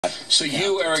So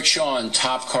you, Eric Shawn,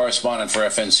 top correspondent for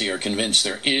FNC, are convinced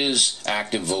there is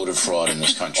active voter fraud in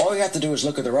this country? All you have to do is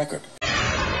look at the record.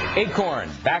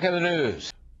 Acorn, back of the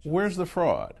news. Where's the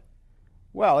fraud?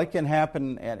 Well, it can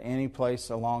happen at any place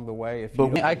along the way.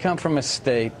 I come from a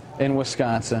state in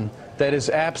Wisconsin that was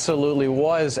absolutely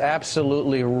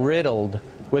riddled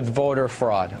with voter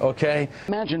fraud, okay?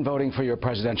 Imagine voting for your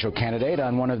presidential candidate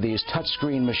on one of these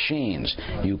touchscreen machines.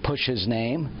 You push his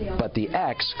name, but the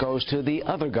X goes to the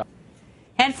other guy.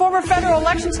 And former Federal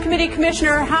Elections Committee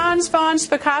Commissioner Hans von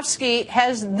Spakovsky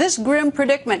has this grim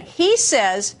predicament. He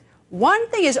says one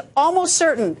thing is almost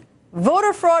certain: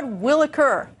 voter fraud will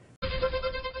occur.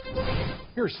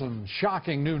 Here's some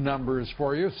shocking new numbers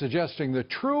for you, suggesting the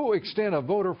true extent of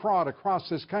voter fraud across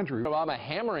this country. Obama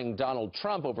hammering Donald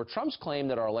Trump over Trump's claim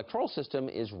that our electoral system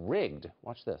is rigged.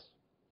 Watch this.